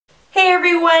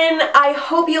everyone! I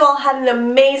hope you all had an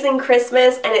amazing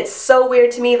Christmas, and it's so weird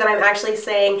to me that I'm actually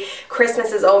saying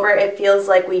Christmas is over. It feels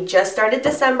like we just started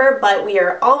December, but we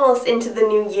are almost into the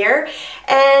new year,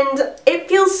 and it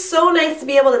feels so nice to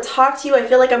be able to talk to you. I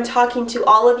feel like I'm talking to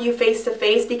all of you face to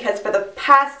face because for the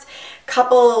past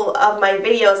couple of my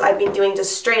videos I've been doing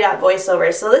just straight up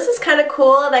voiceovers. So this is kind of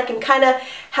cool, and I can kind of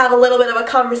have a little bit of a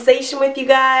conversation with you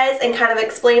guys and kind of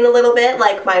explain a little bit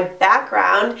like my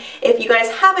background. If you guys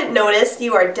haven't noticed,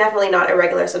 you are definitely not a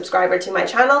regular subscriber to my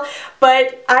channel,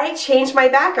 but I changed my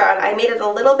background. I made it a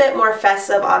little bit more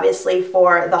festive, obviously,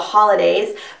 for the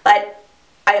holidays, but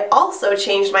I also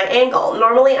changed my angle.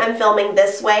 Normally I'm filming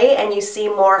this way and you see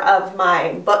more of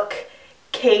my book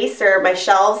case or my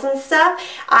shelves and stuff.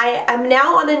 I am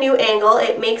now on a new angle.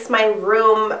 It makes my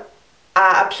room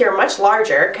appear much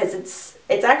larger because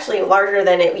it's actually larger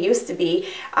than it used to be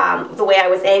the way I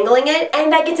was angling it,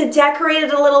 and I get to decorate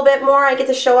it a little bit more. I get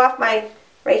to show off my,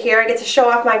 right here, I get to show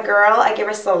off my girl. I give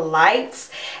her some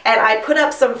lights, and I put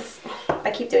up some,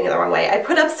 I keep doing it the wrong way, I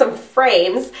put up some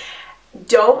frames.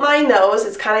 Don't mind those.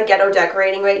 It's kind of ghetto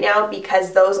decorating right now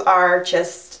because those are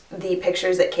just the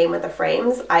pictures that came with the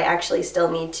frames. I actually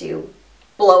still need to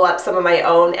blow up some of my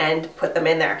own and put them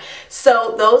in there.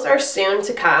 So those are soon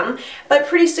to come, but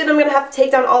pretty soon I'm gonna have to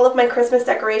take down all of my Christmas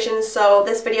decorations, so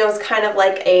this video is kind of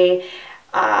like a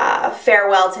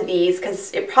farewell to these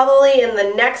because it probably in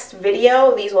the next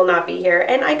video these will not be here,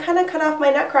 and I kind of cut off my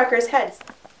Nutcracker's heads.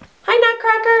 Hi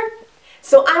Nutcracker!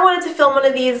 So I wanted to film one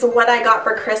of these what I got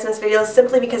for Christmas videos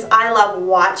simply because I love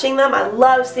watching them. I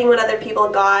love seeing what other people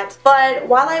got. But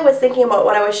while I was thinking about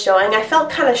what I was showing, I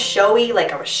felt kind of showy,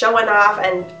 like I was showing off,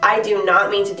 and I do not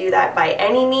mean to do that by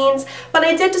any means. But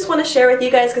I did just want to share with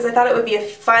you guys because I thought it would be a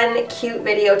fun, cute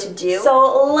video to do.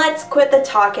 So let's quit the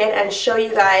talking and show you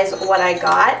guys what I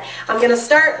got. I'm going to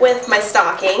start with my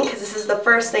stocking because this is the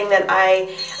first thing that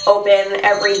I open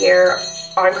every year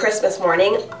on Christmas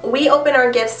morning. We open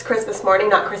our gifts Christmas morning,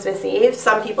 not Christmas Eve.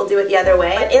 Some people do it the other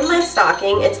way. But in my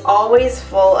stocking, it's always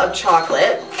full of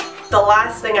chocolate. The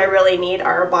last thing I really need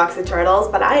are a box of turtles,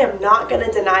 but I am not going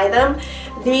to deny them.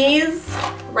 These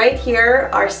right here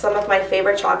are some of my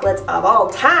favorite chocolates of all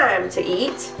time to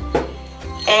eat.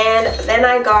 And then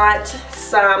I got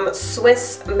some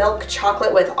Swiss milk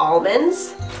chocolate with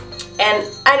almonds. And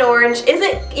an orange. Is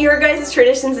it your guys'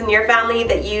 traditions in your family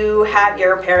that you have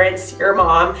your parents, your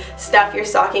mom, stuff your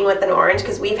stocking with an orange?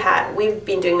 Because we've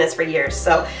been doing this for years.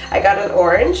 So I got an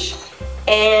orange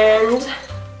and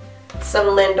some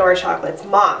Lindor chocolates.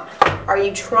 Mom, are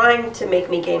you trying to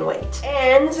make me gain weight?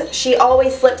 And she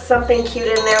always slips something cute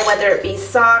in there, whether it be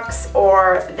socks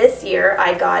or this year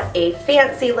I got a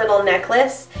fancy little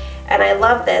necklace. And I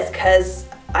love this because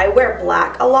I wear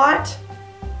black a lot,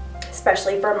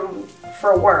 especially for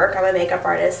work. I'm a makeup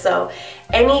artist, so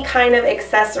any kind of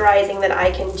accessorizing that I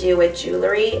can do with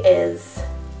jewelry is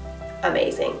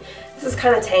amazing. This is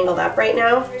kind of tangled up right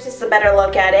now. Here's just a better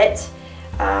look at it.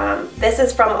 This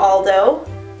is from Aldo,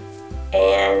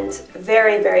 and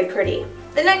very, very pretty.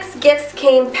 The next gifts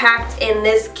came packed in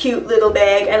this cute little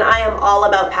bag, and I am all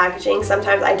about packaging.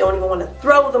 Sometimes I don't even want to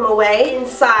throw them away.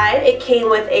 Inside, it came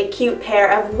with a cute pair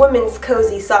of women's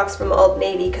cozy socks from Old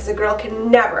Navy because a girl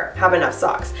can never have enough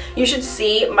socks. You should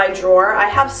see my drawer. I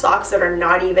have socks that are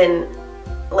not even,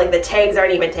 like the tags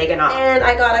aren't even taken off. And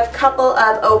I got a couple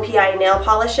of OPI nail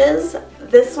polishes.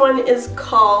 This one is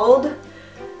called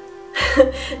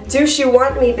Douche You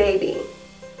Want Me Baby.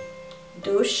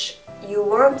 Douche You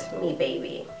Want Me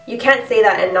Baby. You can't say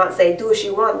that and not say douche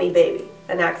you want me baby.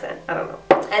 An accent, I don't know.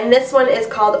 And this one is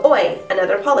called Oi,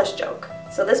 another polish joke.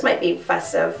 So this might be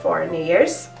festive for New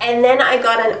Year's. And then I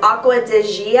got an Acqua di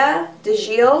Gio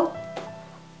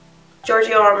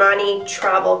Giorgio Armani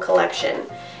travel collection.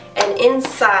 And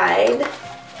inside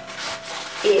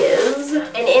is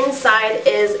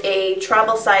a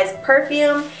travel size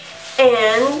perfume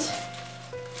and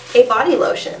a body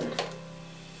lotion.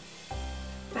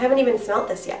 I haven't even smelled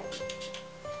this yet.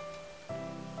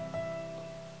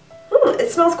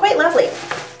 It smells quite lovely.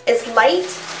 It's light,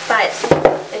 but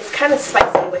it's kind of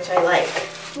spicy, which I like.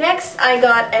 Next, I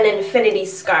got an infinity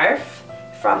scarf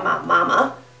from my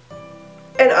mama.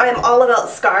 And I'm all about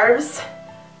scarves,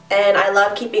 and I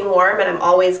love keeping warm, and I'm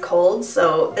always cold,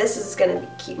 so this is gonna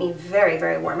keep me very,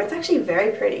 very warm. It's actually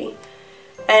very pretty.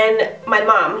 And my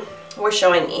mom was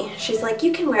showing me, she's like,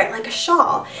 you can wear it like a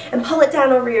shawl and pull it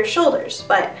down over your shoulders,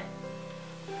 but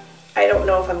I don't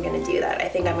know if I'm gonna do that. I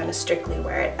think I'm gonna strictly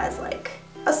wear it as like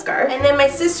a scarf. And then my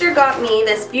sister got me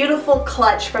this beautiful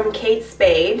clutch from Kate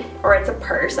Spade, or it's a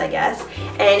purse I guess,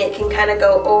 and it can kind of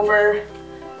go over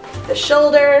the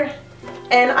shoulder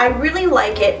And I really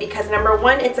like it because number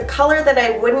one, it's a color that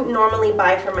I wouldn't normally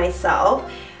buy for myself,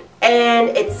 and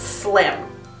it's slim.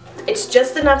 It's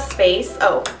just enough space.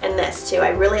 Oh, and this too, I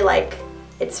really like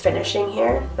its finishing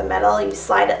here. The metal, you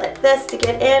slide it like this to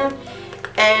get in,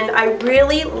 and I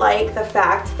really like the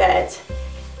fact that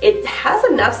it has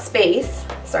enough space.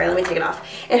 Sorry, let me take it off.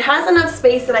 It has enough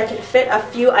space that I can fit a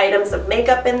few items of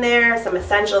makeup in there, some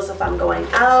essentials if I'm going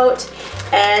out,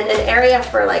 and an area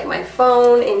for like my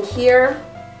phone in here.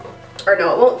 Or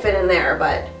no, it won't fit in there,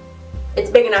 but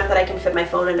it's big enough that I can fit my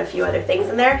phone and a few other things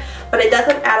in there. But it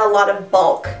doesn't add a lot of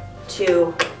bulk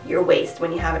to your waist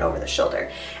when you have it over the shoulder.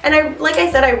 And like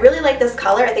I said, I really like this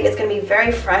color. I think it's going to be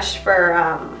very fresh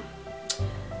for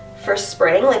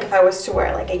spring. Like if I was to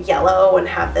wear like a yellow and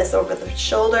have this over the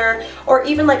shoulder, or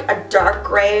even like a dark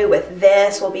gray with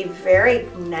this will be very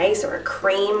nice, or a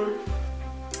cream.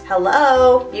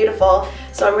 Hello, beautiful.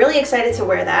 So I'm really excited to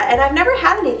wear that, and I've never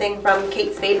had anything from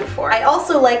Kate Spade before. I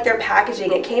also like their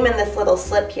packaging. It came in this little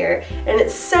slip here, and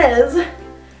it says,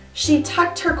 "She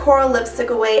tucked her coral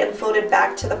lipstick away and floated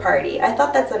back to the party." I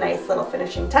thought that's a nice little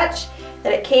finishing touch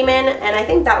that it came in, and I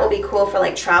think that will be cool for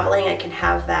like traveling. I can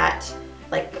have that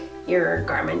like your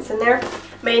garments in there.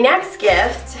 My next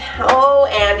gift, oh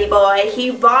Andy boy, he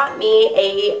bought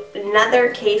me another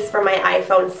case for my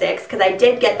iPhone 6 because I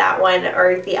did get that one,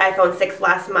 or the iPhone 6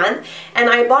 last month,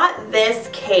 and I bought this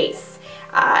case.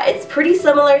 It's pretty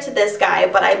similar to this guy,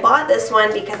 but I bought this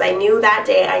one because I knew that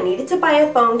day I needed to buy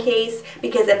a phone case,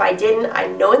 because if I didn't,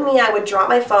 knowing me, I would drop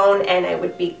my phone and I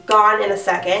would be gone in a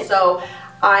second. So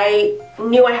I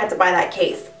knew I had to buy that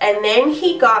case. And then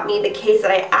he got me the case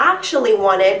that I actually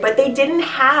wanted, but they didn't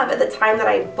have at the time that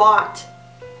I bought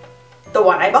the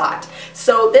one I bought.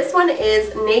 So this one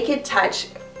is Naked Touch.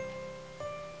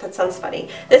 That sounds funny.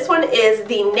 This one is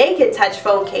the Naked Touch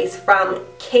phone case from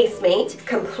Casemate. It's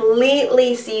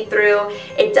completely see-through.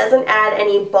 It doesn't add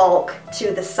any bulk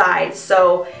to the side.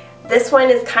 So this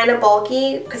one is kind of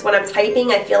bulky because when I'm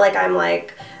typing, I feel like I'm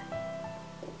like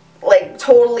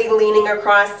totally leaning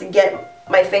across to get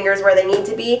my fingers where they need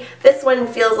to be. This one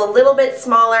feels a little bit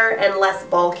smaller and less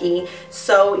bulky.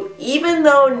 So even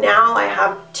though now I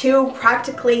have two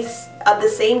practically of the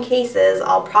same cases,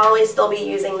 I'll probably still be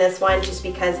using this one just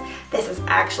because this is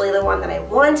actually the one that I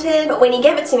wanted. But when he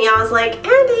gave it to me, I was like,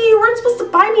 Andy, you weren't supposed to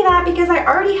buy me that because I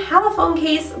already have a phone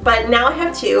case, but now I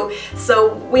have two.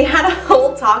 So we had a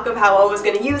whole talk of how I was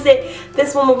going to use it.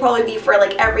 This one will probably be for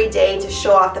like every day to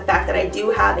show off the fact that I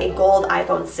do have a gold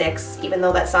iPhone 6, even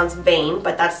though that sounds vain,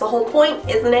 but that's the whole point,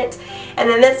 isn't it? And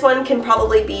then this one can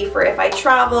probably be for if I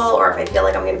travel or if I feel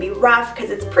like I'm going to be rough, because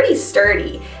it's pretty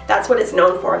sturdy. That's what it's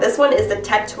known for. This one is the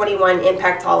Tech 21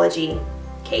 Impactology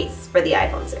case for the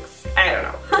iPhone 6. I don't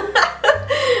know.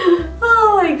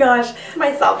 Oh my gosh.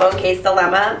 My cell phone case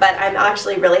dilemma, but I'm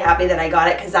actually really happy that I got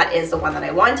it because that is the one that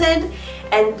I wanted.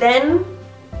 And then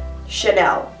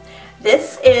Chanel.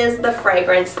 This is the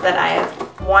fragrance that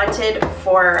I've wanted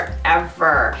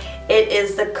forever. It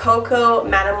is the Coco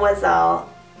Mademoiselle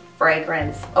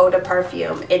fragrance eau de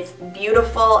parfum. It's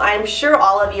beautiful. I'm sure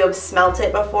all of you have smelt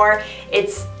it before.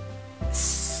 It's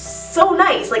so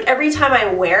nice. Like every time I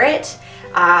wear it,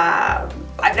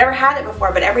 I've never had it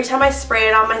before, but every time I spray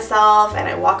it on myself and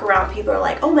I walk around, people are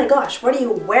like, oh my gosh, what are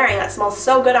you wearing? That smells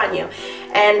so good on you.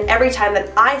 And every time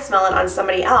that I smell it on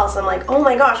somebody else, I'm like, oh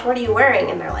my gosh, what are you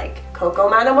wearing? And they're like, Coco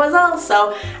Mademoiselle.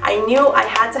 So I knew I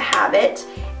had to have it,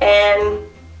 and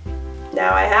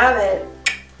now I have it.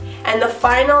 And the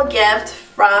final gift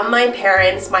from my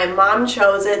parents, my mom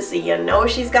chose it, so you know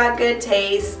she's got good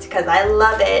taste because I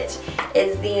love it,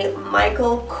 is the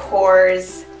Michael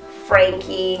Kors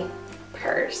Frankie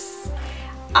purse.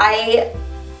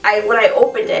 When I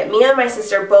opened it, me and my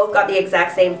sister both got the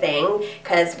exact same thing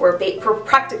because we're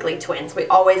practically twins. We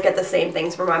always get the same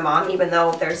things from my mom, even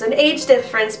though there's an age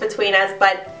difference between us,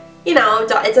 but you know,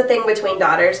 it's a thing between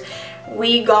daughters.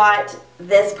 We got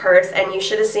this purse, and you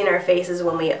should have seen our faces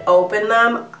when we opened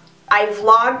them. I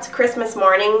vlogged Christmas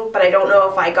morning, but I don't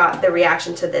know if I got the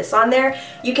reaction to this on there.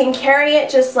 You can carry it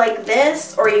just like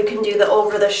this, or you can do the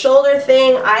over the shoulder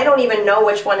thing. I don't even know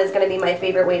which one is going to be my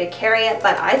favorite way to carry it,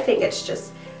 but I think it's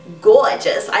just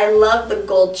gorgeous. I love the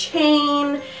gold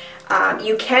chain.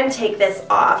 You can take this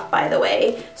off, by the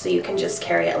way, so you can just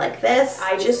carry it like this.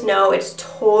 I just know it's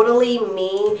totally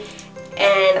me,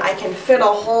 and I can fit a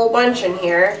whole bunch in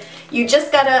here. You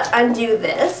just gotta undo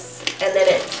this, and then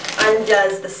it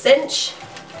undoes the cinch.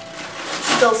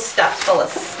 Still stuffed full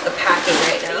of the packing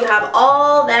right now. You have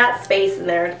all that space in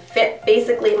there to fit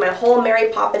basically my whole Mary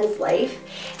Poppins life.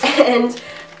 And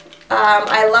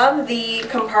I love the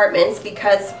compartments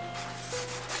because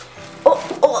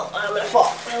I'm gonna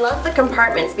fall. I love the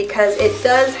compartments because it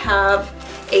does have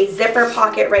a zipper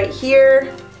pocket right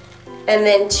here and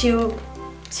then two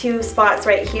spots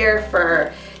right here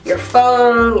for your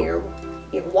phone, your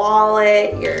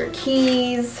wallet, your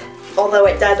keys, although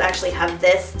it does actually have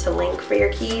this to link for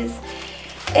your keys,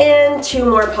 and 2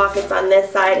 more pockets on this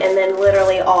side, and then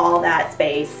literally all that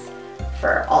space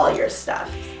for all your stuff.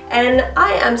 And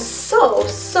I am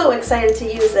so excited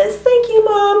to use this. Thank you,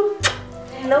 Mom.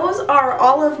 And those are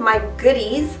all of my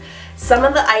goodies. Some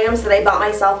of the items that I bought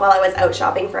myself while I was out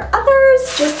shopping for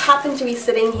others just happened to be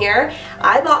sitting here.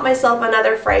 I bought myself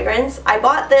another fragrance. I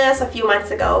bought this a few months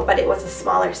ago, but it was a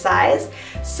smaller size.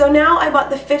 So now I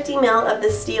bought the 50 ml of the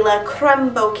Stila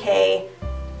Creme Bouquet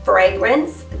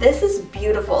fragrance. This is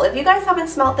beautiful. If you guys haven't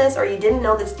smelled this or you didn't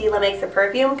know that Stila makes a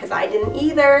perfume, because I didn't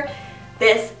either,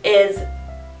 this is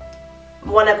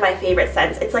one of my favorite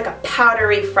scents. It's like a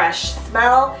powdery fresh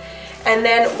smell. And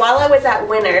then while I was at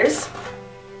Winners,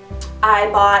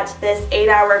 I bought this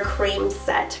 8-hour cream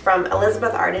set from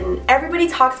Elizabeth Arden. Everybody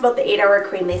talks about the 8-hour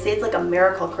cream. They say it's like a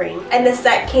miracle cream. And the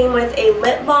set came with a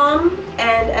lip balm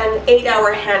and an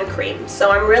 8-hour hand cream. So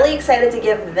I'm really excited to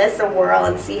give this a whirl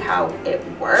and see how it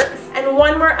works. And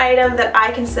one more item that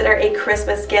I consider a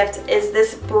Christmas gift is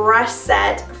this brush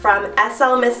set from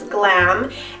SL Miss Glam.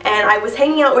 And I was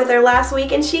hanging out with her last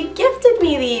week and she gifted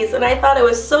me these. And I thought it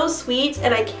was so sweet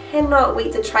and I cannot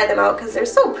wait to try them out because they're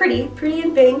so pretty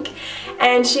in pink.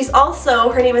 And she's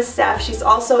also, her name is Steph, she's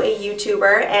also a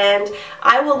YouTuber, and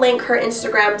I will link her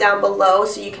Instagram down below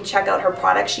so you can check out her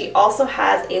products. She also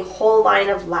has a whole line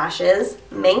of lashes,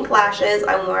 mink lashes.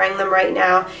 I'm wearing them right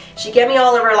now. She gave me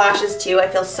all of her lashes too. I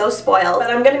feel so spoiled. But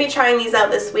I'm going to be trying these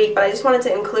out this week, but I just wanted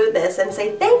to include this and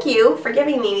say thank you for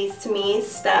giving these to me,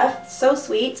 Steph. So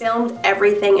sweet. Filmed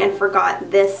everything and forgot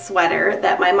this sweater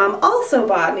that my mom also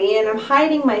bought me, and I'm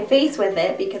hiding my face with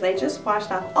it because I just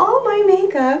washed off all my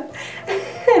makeup.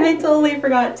 And I totally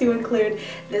forgot to include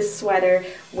this sweater,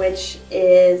 which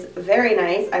is very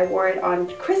nice. I wore it on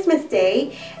Christmas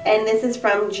Day, and this is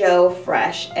from Joe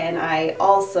Fresh, and I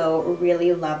also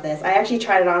really love this. I actually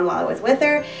tried it on while I was with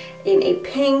her in a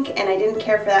pink, and I didn't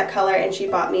care for that color, and she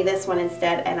bought me this one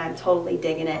instead, and I'm totally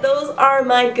digging it. Those are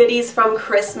my goodies from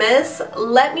Christmas.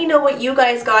 Let me know what you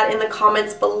guys got in the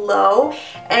comments below,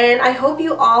 and I hope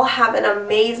you all have an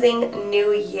amazing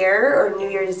New Year or New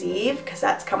Year's Eve, because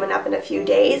that's coming up in a few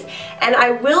days. And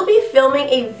I will be filming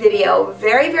a video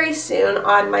very soon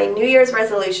on my New Year's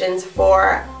resolutions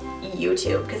for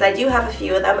YouTube, because I do have a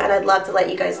few of them, and I'd love to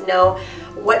let you guys know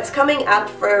what's coming up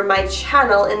for my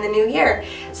channel in the new year.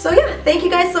 So yeah, thank you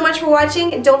guys so much for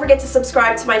watching. Don't forget to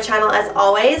subscribe to my channel as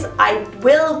always. I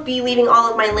will be leaving all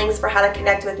of my links for how to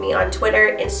connect with me on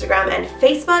Twitter, Instagram, and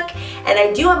Facebook. And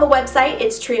I do have a website.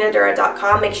 It's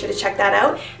TrinaDuhra.com. Make sure to check that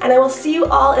out. And I will see you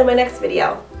all in my next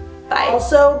video. Bye.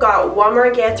 Also got one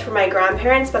more gift for my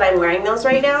grandparents, but I'm wearing those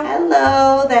right now.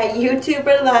 Hello, that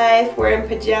YouTuber life. Wearing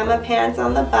pajama pants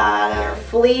on the bottom,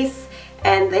 fleece,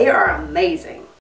 and they are amazing.